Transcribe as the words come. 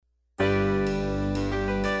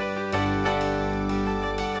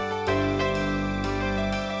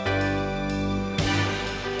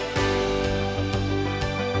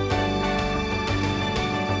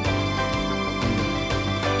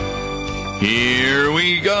Here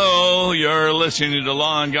we go. You're listening to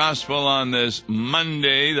Law and Gospel on this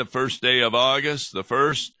Monday, the first day of August, the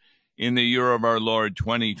first in the year of our Lord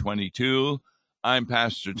 2022. I'm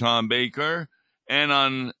Pastor Tom Baker, and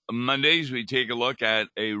on Mondays we take a look at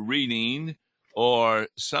a reading or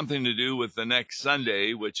something to do with the next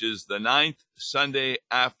Sunday, which is the 9th Sunday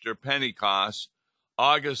after Pentecost,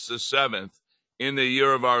 August the 7th, in the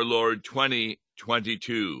year of our Lord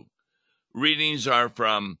 2022. Readings are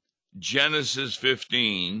from Genesis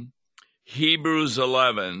 15, Hebrews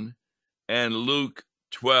 11, and Luke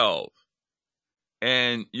 12.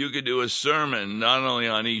 And you could do a sermon not only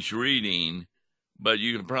on each reading, but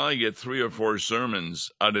you could probably get 3 or 4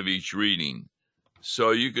 sermons out of each reading.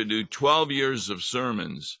 So you could do 12 years of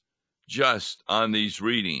sermons just on these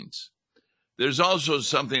readings. There's also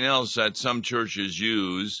something else that some churches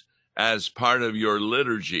use as part of your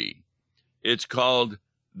liturgy. It's called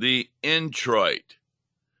the introit.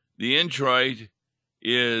 The introit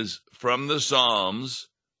is from the Psalms,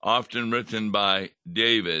 often written by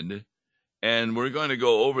David, and we're going to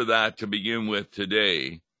go over that to begin with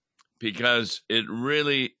today because it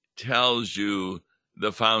really tells you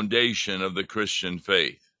the foundation of the Christian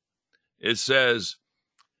faith. It says,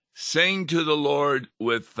 "Sing to the Lord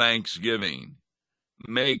with thanksgiving.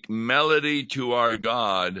 Make melody to our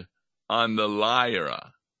God on the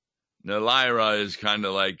lyre." Now, lyra is kind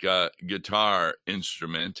of like a guitar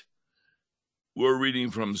instrument. We're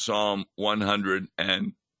reading from Psalm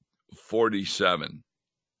 147.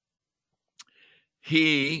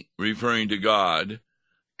 He, referring to God,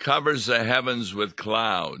 covers the heavens with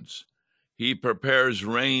clouds. He prepares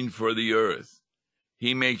rain for the earth.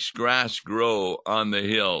 He makes grass grow on the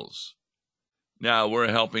hills. Now, we're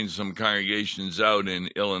helping some congregations out in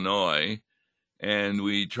Illinois, and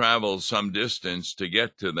we travel some distance to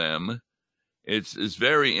get to them. It's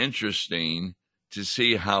very interesting to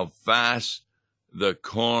see how fast the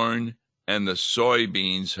corn and the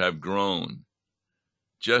soybeans have grown.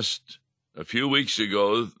 Just a few weeks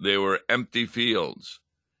ago, they were empty fields,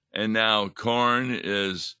 and now corn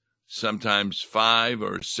is sometimes 5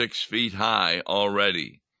 or 6 feet high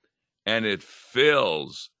already, and it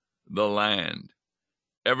fills the land.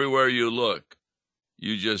 Everywhere you look,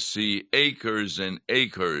 you just see acres and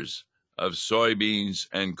acres of soybeans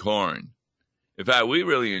and corn. In fact, we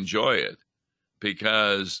really enjoy it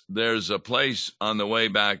because there's a place on the way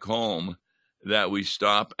back home that we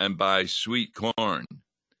stop and buy sweet corn.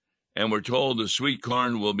 And we're told the sweet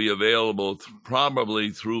corn will be available probably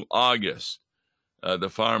through August. The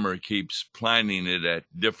farmer keeps planting it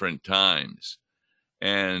at different times.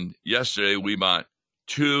 And yesterday we bought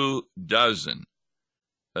 2 dozen.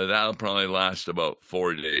 That'll probably last about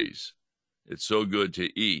 4 days. It's so good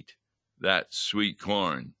to eat that sweet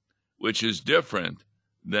corn, which is different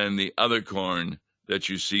than the other corn that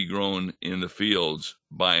you see grown in the fields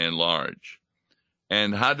by and large.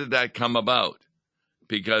 And how did that come about?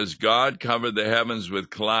 Because God covered the heavens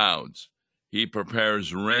with clouds. He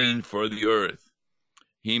prepares rain for the earth.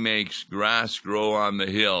 He makes grass grow on the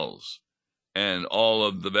hills and all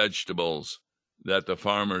of the vegetables that the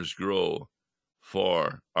farmers grow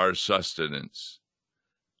for our sustenance.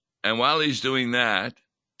 And while he's doing that,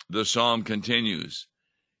 the psalm continues.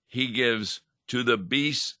 He gives to the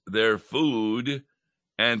beasts their food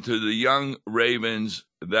and to the young ravens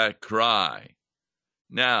that cry.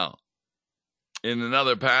 Now, in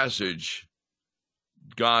another passage,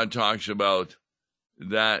 God talks about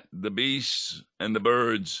that the beasts and the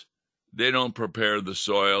birds, they don't prepare the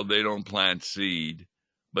soil, they don't plant seed,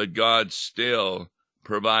 but God still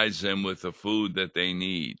provides them with the food that they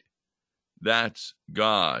need. That's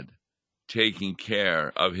God taking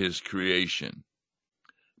care of his creation.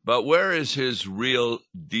 But where is his real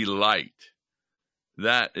delight?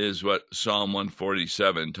 That is what Psalm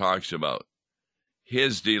 147 talks about.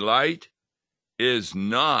 His delight is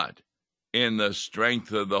not in the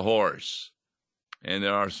strength of the horse. And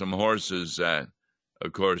there are some horses that,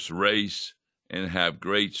 of course, race and have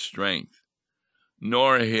great strength.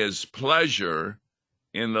 Nor his pleasure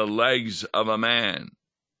in the legs of a man,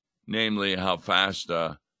 namely how fast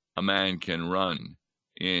a man can run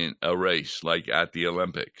in a race like at the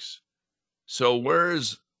Olympics. So where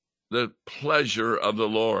is the pleasure of the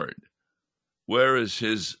Lord? Where is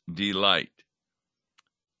his delight?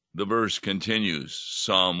 The verse continues,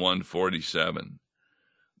 Psalm 147.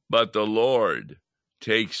 But the Lord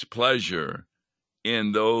takes pleasure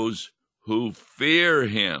in those who fear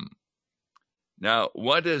him. Now,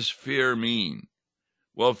 what does fear mean?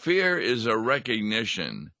 Well, fear is a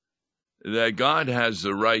recognition that God has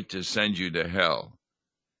the right to send you to hell,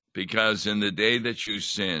 because in the day that you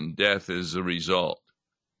sin, death is the result.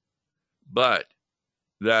 But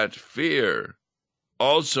that fear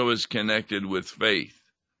also is connected with faith.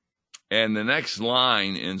 And the next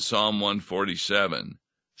line in Psalm 147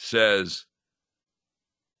 says,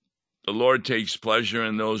 the Lord takes pleasure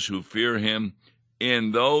in those who fear him,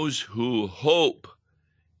 in those who hope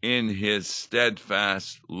in his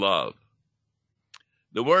steadfast love.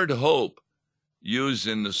 The word hope used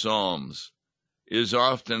in the Psalms is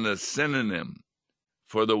often a synonym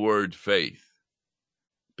for the word faith,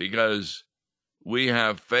 because we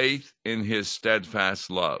have faith in his steadfast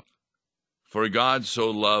love. For God so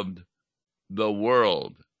loved the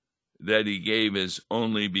world that he gave his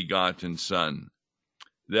only begotten Son,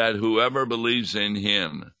 that whoever believes in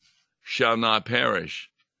him shall not perish,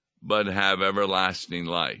 but have everlasting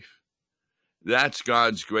life. That's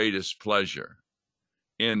God's greatest pleasure,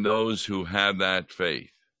 in those who have that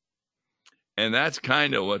faith. And that's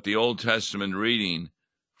kind of what the Old Testament reading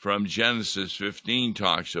from Genesis 15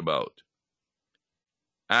 talks about.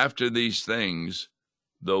 After these things,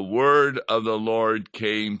 the word of the Lord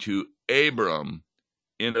came to Abram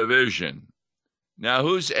in a vision. Now,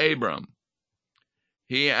 who's Abram?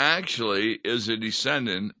 He actually is a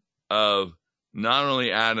descendant of not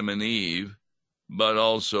only Adam and Eve, but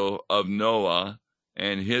also of Noah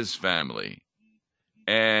and his family.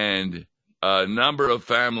 And a number of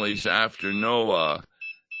families after Noah,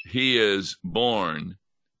 he is born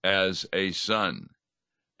as a son.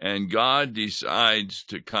 And God decides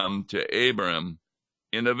to come to Abram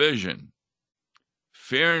in a vision.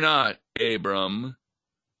 Fear not, Abram,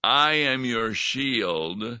 I am your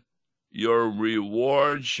shield. Your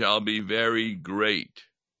reward shall be very great.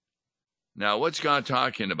 Now, what's God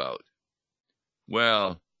talking about?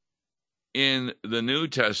 Well, in the New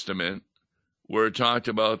Testament, we're talked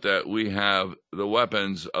about that we have the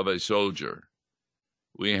weapons of a soldier.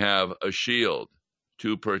 We have a shield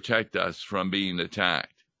to protect us from being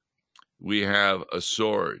attacked. We have a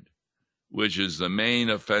sword, which is the main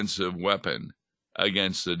offensive weapon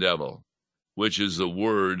against the devil, which is the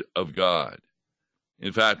word of God.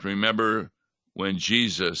 In fact, remember when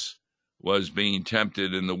Jesus was being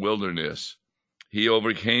tempted in the wilderness, he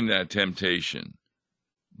overcame that temptation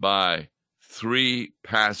by 3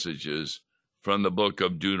 passages from the book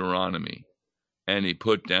of Deuteronomy, and he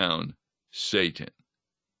put down Satan.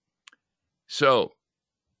 So,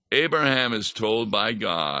 Abraham is told by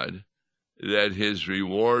God that his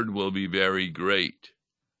reward will be very great,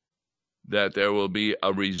 that there will be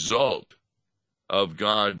a result of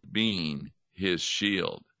God being his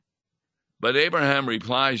shield. But Abraham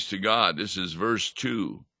replies to God, this is verse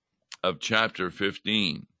 2 of chapter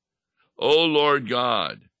 15, O Lord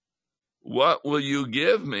God, what will you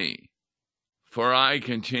give me? For I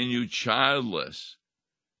continue childless,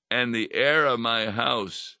 and the heir of my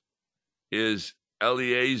house is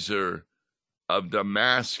Eliezer of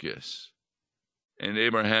Damascus. And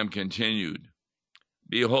Abraham continued,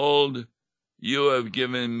 Behold, you have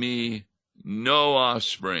given me no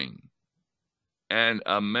offspring, and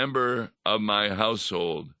a member of my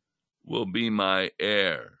household will be my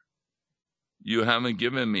heir. You haven't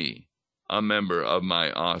given me a member of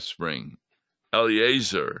my offspring.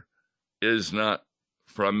 Eliezer is not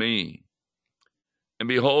from me. And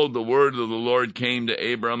behold, the word of the Lord came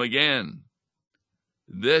to Abram again.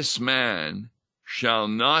 This man shall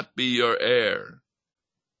not be your heir.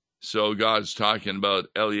 So God's talking about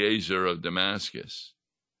Eliezer of Damascus.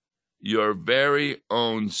 Your very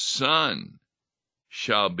own son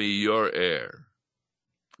shall be your heir.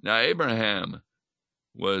 Now, Abraham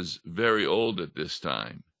was very old at this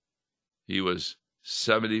time. He was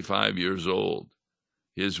 75 years old.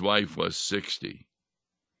 His wife was 60.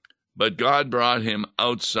 But God brought him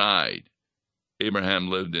outside. Abraham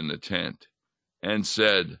lived in a tent, and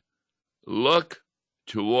said, Look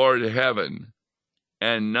toward heaven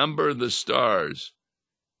and number the stars,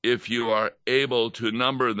 if you are able to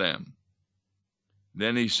number them.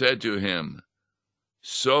 Then he said to him,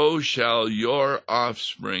 So shall your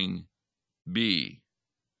offspring be.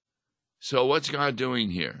 So what's God doing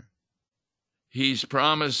here? He's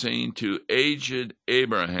promising to aged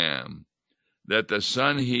Abraham that the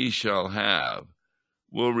son he shall have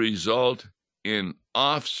will result in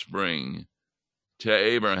offspring to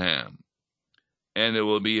Abraham, and it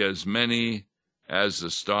will be as many as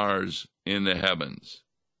the stars in the heavens.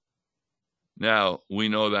 Now, we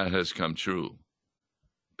know that has come true,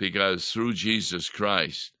 because through Jesus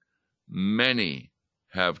Christ, many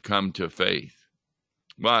have come to faith.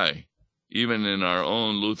 Why? Even in our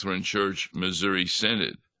own Lutheran Church Missouri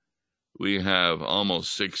Synod, we have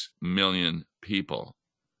almost 6 million people.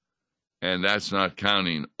 And that's not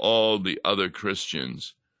counting all the other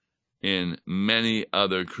Christians in many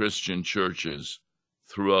other Christian churches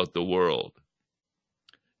throughout the world.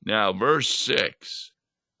 Now, verse 6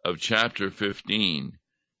 of chapter 15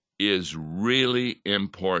 is really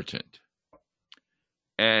important.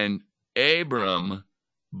 And Abram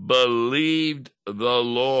believed the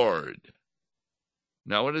Lord.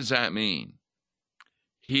 Now, what does that mean?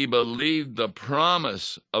 He believed the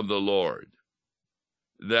promise of the Lord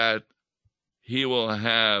that he will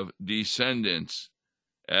have descendants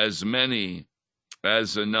as many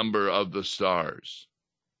as the number of the stars.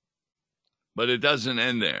 But it doesn't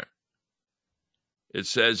end there. It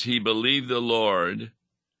says he believed the Lord,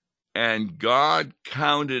 and God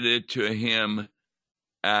counted it to him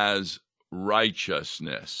as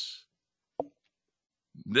righteousness.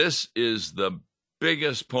 This is the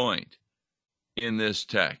biggest point in this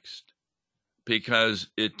text, because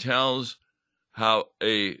it tells how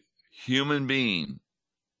a human being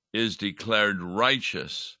is declared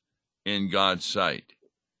righteous in God's sight.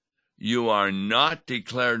 You are not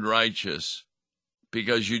declared righteous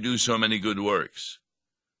because you do so many good works.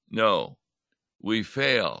 No, we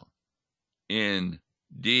fail in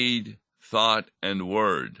deed, thought, and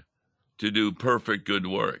word to do perfect good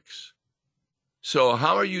works. So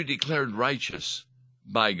how are you declared righteous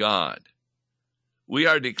by God? We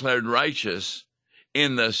are declared righteous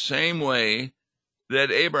in the same way that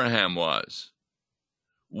Abraham was.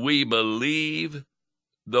 We believe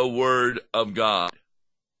the word of God.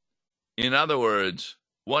 In other words,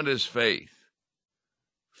 what is faith?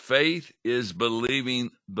 Faith is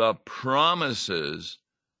believing the promises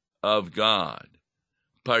of God.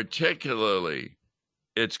 Particularly,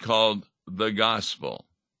 it's called the gospel.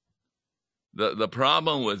 The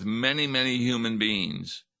problem with many, many human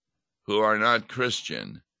beings who are not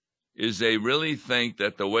Christian is they really think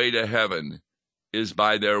that the way to heaven is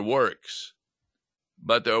by their works.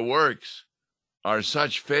 But their works are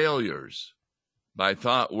such failures by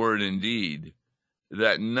thought, word, and deed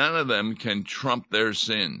that none of them can trump their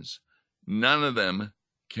sins. None of them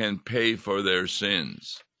can pay for their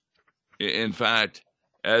sins. In fact,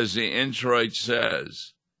 as the introit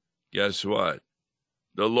says, guess what?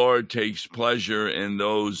 The Lord takes pleasure in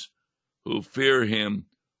those who fear him,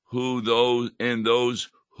 in those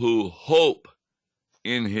who hope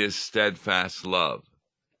in his steadfast love.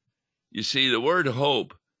 You see, the word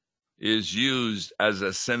hope is used as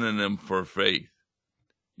a synonym for faith.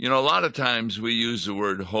 You know, a lot of times we use the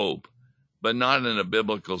word hope, but not in a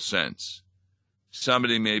biblical sense.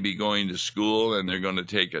 Somebody may be going to school and they're going to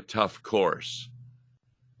take a tough course.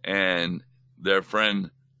 And their friend,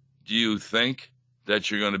 do you think that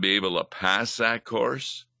you're going to be able to pass that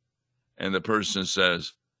course? And the person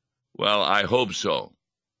says, well, I hope so.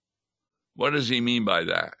 What does he mean by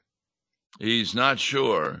that? He's not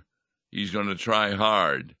sure. He's going to try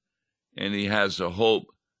hard, and he has a hope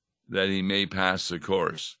that he may pass the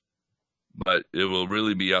course. But it will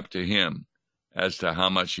really be up to him as to how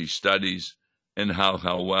much he studies and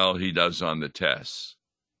how well he does on the tests.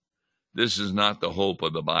 This is not the hope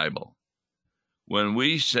of the Bible. When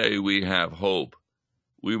we say we have hope,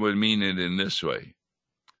 we would mean it in this way.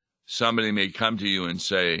 Somebody may come to you and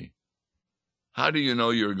say, how do you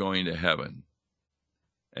know you're going to heaven?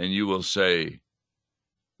 And you will say,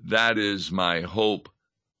 that is my hope,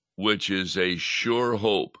 which is a sure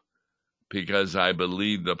hope, because I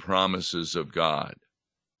believe the promises of God.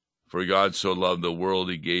 For God so loved the world,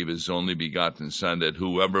 he gave his only begotten Son, that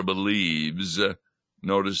whoever believes,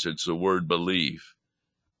 notice it's the word belief,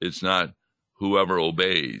 it's not whoever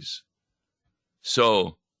obeys.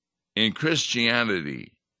 So, in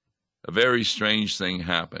Christianity, a very strange thing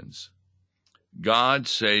happens. God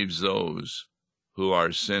saves those who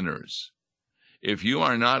are sinners. If you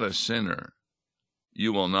are not a sinner,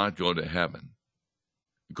 you will not go to heaven.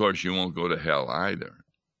 Of course, you won't go to hell either.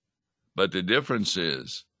 But the difference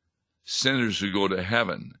is, sinners who go to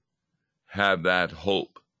heaven have that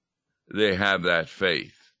hope. They have that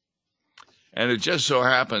faith. And it just so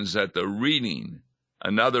happens that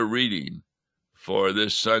another reading for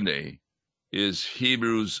this Sunday is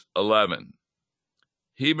Hebrews 11.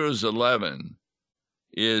 Hebrews 11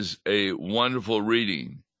 is a wonderful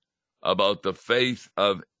reading about the faith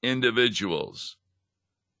of individuals.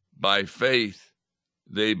 By faith,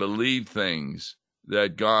 they believe things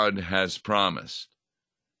that God has promised.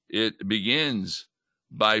 It begins,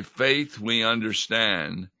 by faith we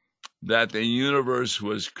understand that the universe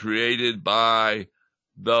was created by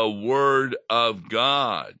the Word of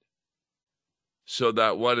God, so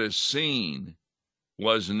that what is seen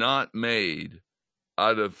was not made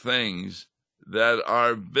out of things that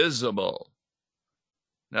are visible.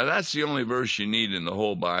 Now, that's the only verse you need in the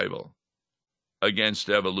whole Bible against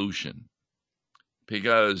evolution,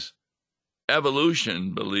 because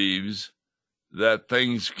evolution believes that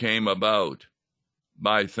things came about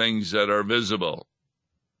by things that are visible.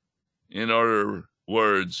 In other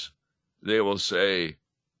words, they will say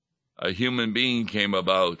a human being came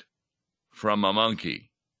about from a monkey,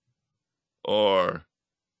 or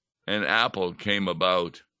an apple came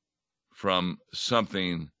about from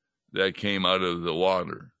something that came out of the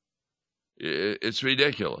water. It's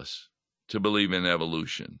ridiculous to believe in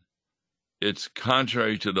evolution. It's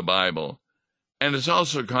contrary to the Bible, and it's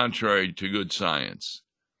also contrary to good science,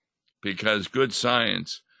 because good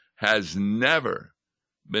science has never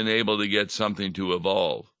been able to get something to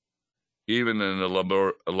evolve, even in a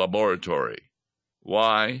laboratory.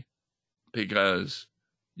 Why? Because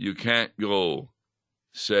you can't go,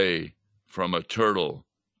 say, from a turtle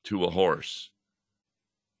to a horse.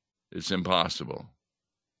 It's impossible.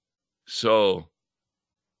 So,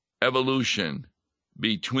 evolution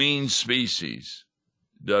between species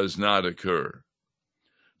does not occur.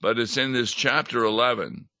 But it's in this chapter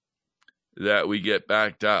 11 that we get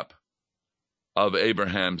backed up of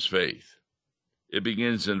Abraham's faith. It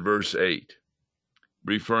begins in verse 8,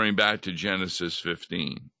 referring back to Genesis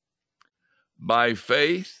 15. By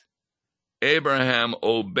faith, Abraham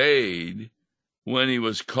obeyed when he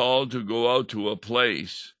was called to go out to a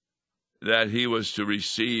place that he was to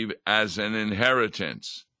receive as an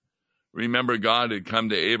inheritance. Remember, God had come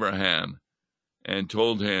to Abraham and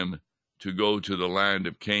told him to go to the land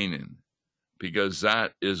of Canaan, because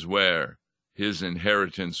that is where his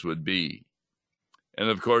inheritance would be. And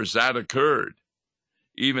of course, that occurred,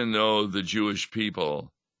 even though the Jewish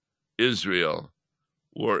people, Israel,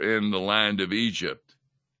 were in the land of Egypt,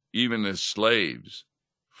 even as slaves,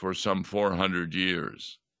 for some 400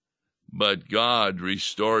 years. But God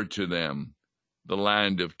restored to them the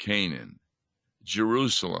land of Canaan.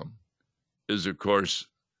 Jerusalem is, of course,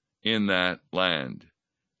 in that land,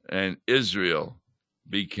 and Israel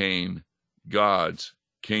became God's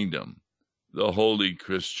kingdom, the Holy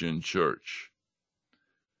Christian Church.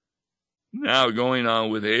 Now, going on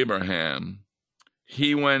with Abraham,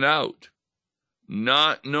 he went out,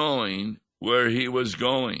 not knowing where he was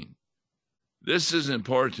going. This is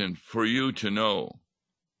important for you to know.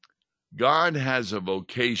 God has a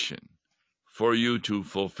vocation for you to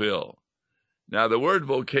fulfill. Now, the word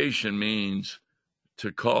vocation means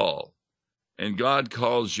to call, and God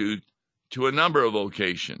calls you to a number of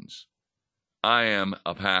vocations. I am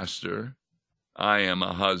a pastor. I am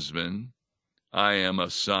a husband. I am a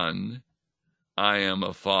son. I am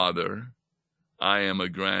a father. I am a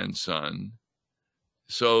grandson.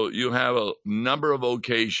 So you have a number of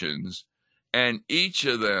vocations, and each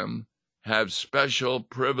of them have special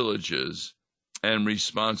privileges and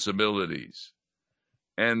responsibilities.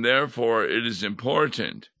 And therefore, it is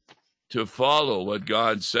important to follow what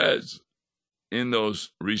God says in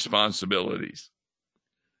those responsibilities.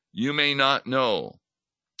 You may not know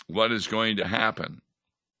what is going to happen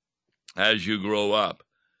as you grow up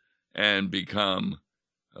and become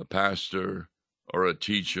a pastor or a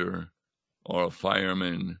teacher or a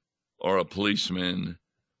fireman or a policeman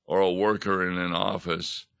or a worker in an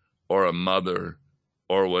office or a mother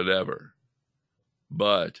or whatever.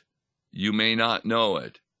 But you may not know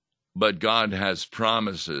it, but God has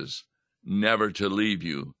promises never to leave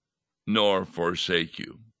you nor forsake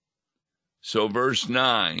you. So verse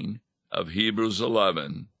 9 of Hebrews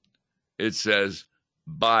 11, it says,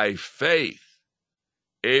 by faith,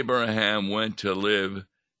 Abraham went to live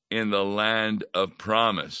in the land of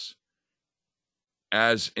promise,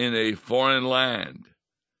 as in a foreign land,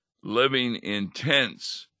 living in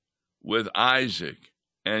tents with Isaac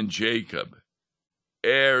and Jacob,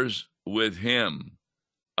 heirs with him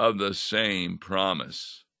of the same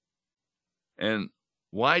promise. And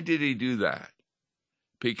why did he do that?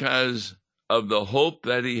 Because of the hope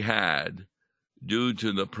that he had due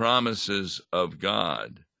to the promises of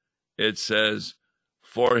God. It says,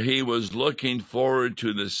 for he was looking forward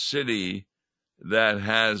to the city that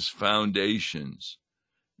has foundations,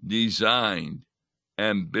 designed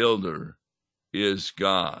and builder is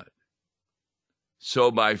God.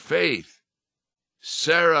 So by faith,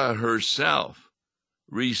 Sarah herself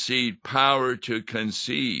received power to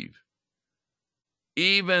conceive,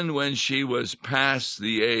 even when she was past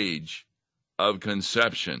the age of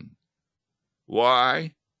conception.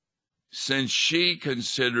 Why? Since she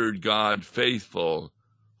considered God faithful,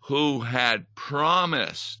 who had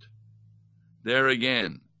promised. There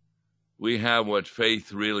again, we have what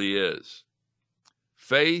faith really is.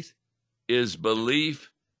 Faith is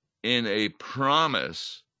belief in a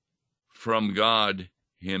promise from God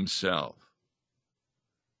himself.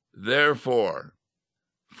 Therefore,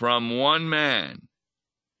 from one man,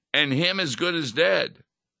 and him as good as dead,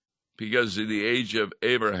 because of the age of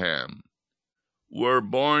Abraham, were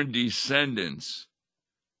born descendants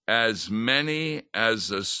as many as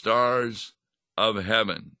the stars of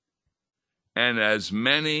heaven, and as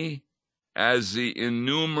many as the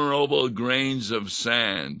innumerable grains of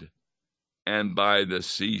sand, and by the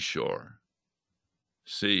seashore.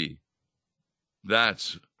 See,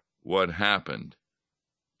 that's what happened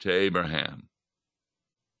to Abraham.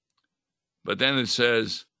 But then it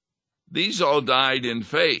says, these all died in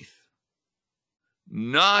faith,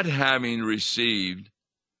 not having received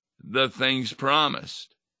the things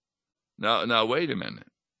promised. Now, wait a minute.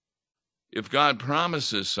 If God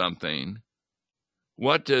promises something,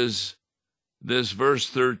 what does this verse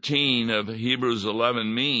 13 of Hebrews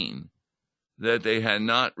 11 mean? That they had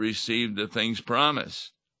not received the things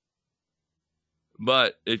promised.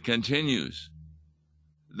 But it continues.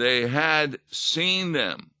 They had seen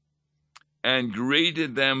them and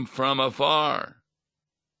greeted them from afar.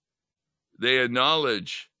 They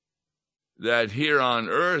acknowledge that here on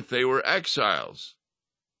earth they were exiles.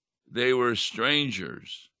 They were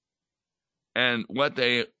strangers. And what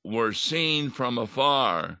they were seeing from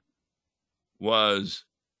afar was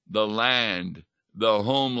the land, the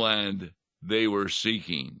homeland they were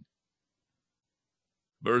seeking.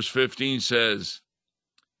 Verse 15 says,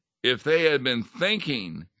 if they had been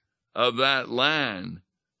thinking of that land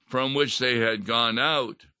from which they had gone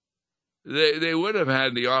out, they would have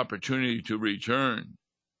had the opportunity to return.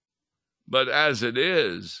 But as it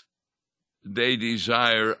is, they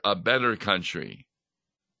desire a better country.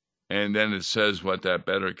 And then it says what that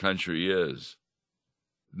better country is.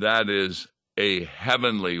 That is a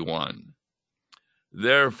heavenly one.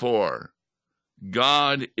 Therefore,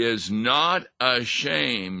 God is not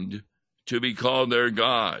ashamed to be called their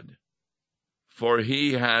God, for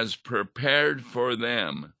he has prepared for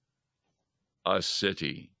them a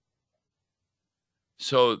city.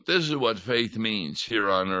 So this is what faith means here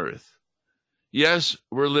on earth. Yes,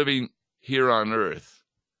 we're living here on earth,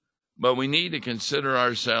 but we need to consider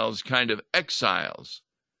ourselves kind of exiles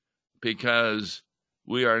because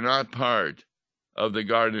we are not part of the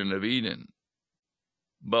Garden of Eden.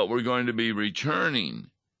 But we're going to be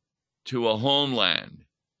returning to a homeland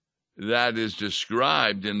that is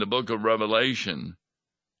described in the book of Revelation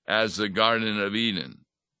as the Garden of Eden,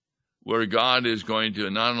 where God is going to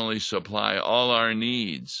not only supply all our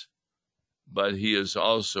needs, but he is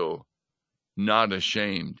also not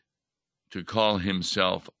ashamed to call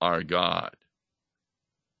himself our God.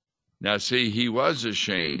 Now see, he was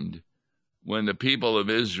ashamed when the people of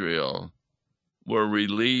Israel were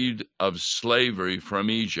relieved of slavery from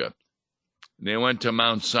Egypt. They went to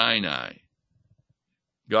Mount Sinai.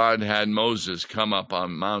 God had Moses come up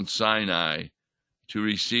on Mount Sinai to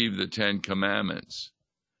receive the 10 Commandments.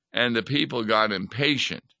 And the people got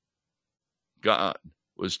impatient. God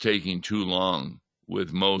was taking too long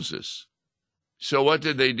with Moses. So what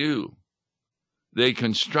did they do? They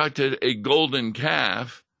constructed a golden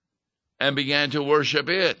calf and began to worship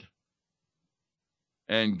it.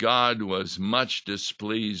 And God was much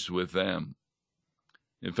displeased with them.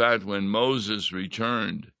 In fact, when Moses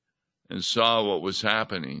returned and saw what was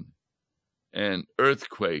happening, an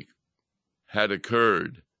earthquake had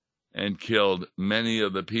occurred and killed many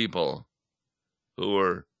of the people who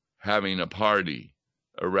were having a party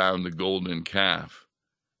around the golden calf,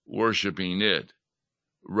 worshiping it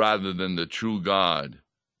rather than the true God,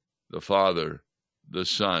 the Father, the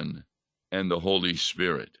Son, and the Holy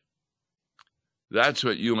Spirit. That's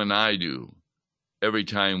what you and I do every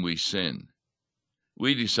time we sin.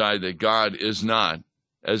 We decide that God is not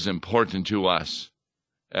as important to us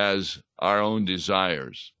as our own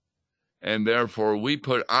desires. And therefore, we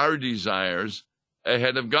put our desires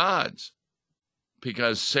ahead of God's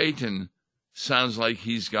because Satan sounds like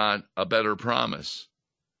he's got a better promise.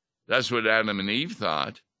 That's what Adam and Eve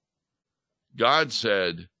thought. God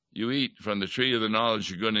said, you eat from the tree of the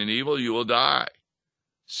knowledge of good and evil, you will die.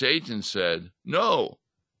 Satan said, no,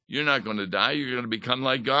 you're not going to die. You're going to become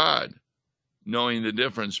like God, knowing the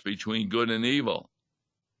difference between good and evil.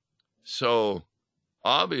 So,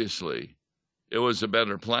 obviously, it was a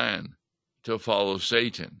better plan to follow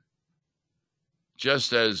Satan.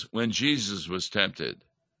 Just as when Jesus was tempted,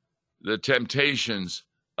 the temptations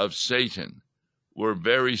of Satan were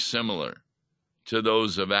very similar to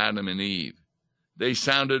those of Adam and Eve. They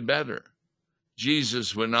sounded better.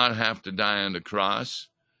 Jesus would not have to die on the cross.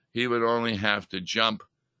 He would only have to jump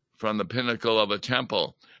from the pinnacle of a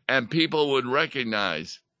temple, and people would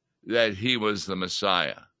recognize that he was the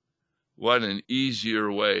Messiah. What an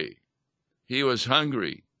easier way. He was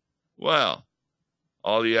hungry. Well,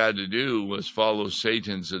 all he had to do was follow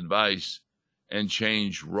Satan's advice and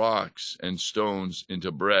change rocks and stones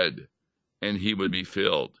into bread, and he would be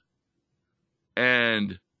filled.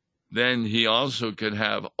 And then he also could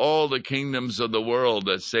have all the kingdoms of the world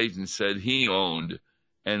that Satan said he owned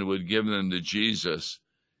and would give them to Jesus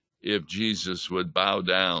if Jesus would bow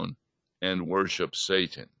down and worship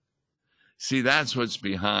Satan. See, that's what's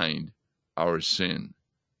behind our sin.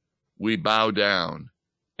 We bow down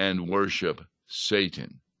and worship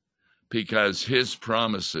Satan because his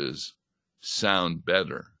promises sound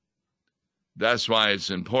better. That's why it's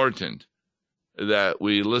important that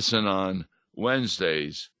we listen on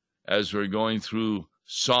Wednesdays as we're going through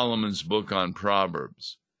Solomon's book on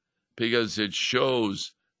Proverbs, because it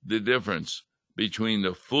shows the difference between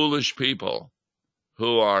the foolish people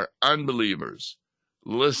who are unbelievers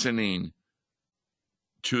listening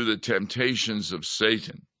to the temptations of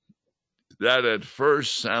Satan that at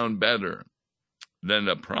first sound better than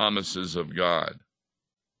the promises of God,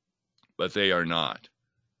 but they are not.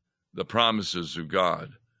 The promises of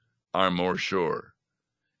God are more sure,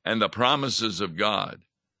 and the promises of God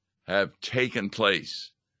have taken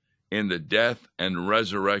place in the death and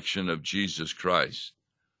resurrection of Jesus Christ,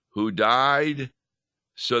 who died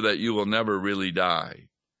so that you will never really die,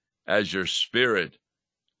 as your spirit,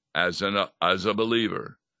 as a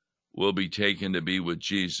believer, will be taken to be with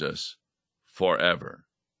Jesus forever.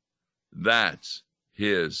 That's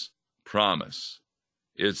his promise.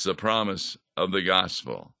 It's the promise of the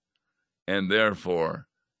gospel. And therefore,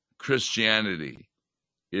 Christianity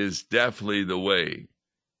is definitely the way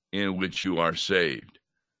in which you are saved.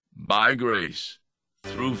 By grace,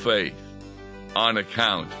 through faith, on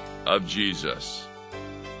account of Jesus.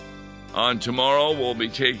 On tomorrow, we'll be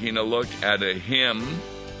taking a look at a hymn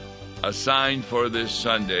assigned for this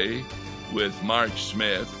Sunday with Mark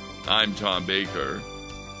Smith. I'm Tom Baker.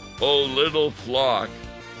 O little flock,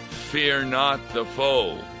 fear not the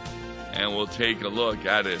foe. And we'll take a look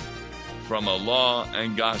at it from a law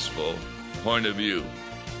and gospel point of view.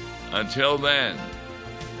 Until then,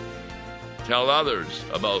 tell others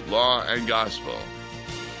about law and gospel.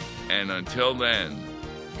 And until then,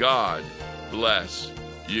 God bless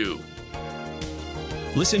you.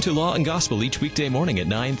 Listen to Law and Gospel each weekday morning at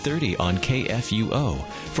 9:30 on KFUO.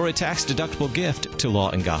 For a tax-deductible gift to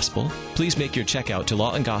Law and Gospel, please make your check out to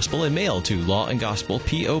Law and Gospel and mail to Law and Gospel,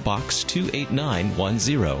 P.O. Box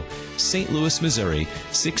 28910, St. Louis, Missouri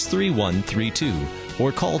 63132,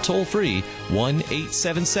 or call toll-free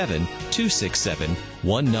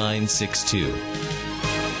 1-877-267-1962.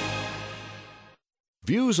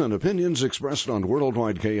 Views and opinions expressed on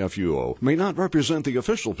Worldwide KFUO may not represent the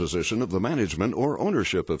official position of the management or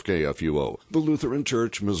ownership of KFUO, the Lutheran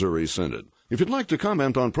Church Missouri Synod. If you'd like to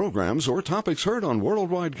comment on programs or topics heard on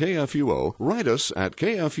Worldwide KFUO, write us at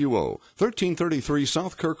KFUO, 1333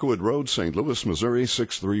 South Kirkwood Road, St. Louis, Missouri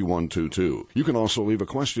 63122. You can also leave a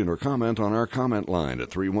question or comment on our comment line at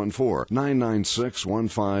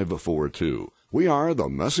 314-996-1542. We are the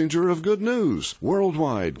messenger of good news,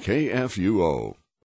 Worldwide KFUO.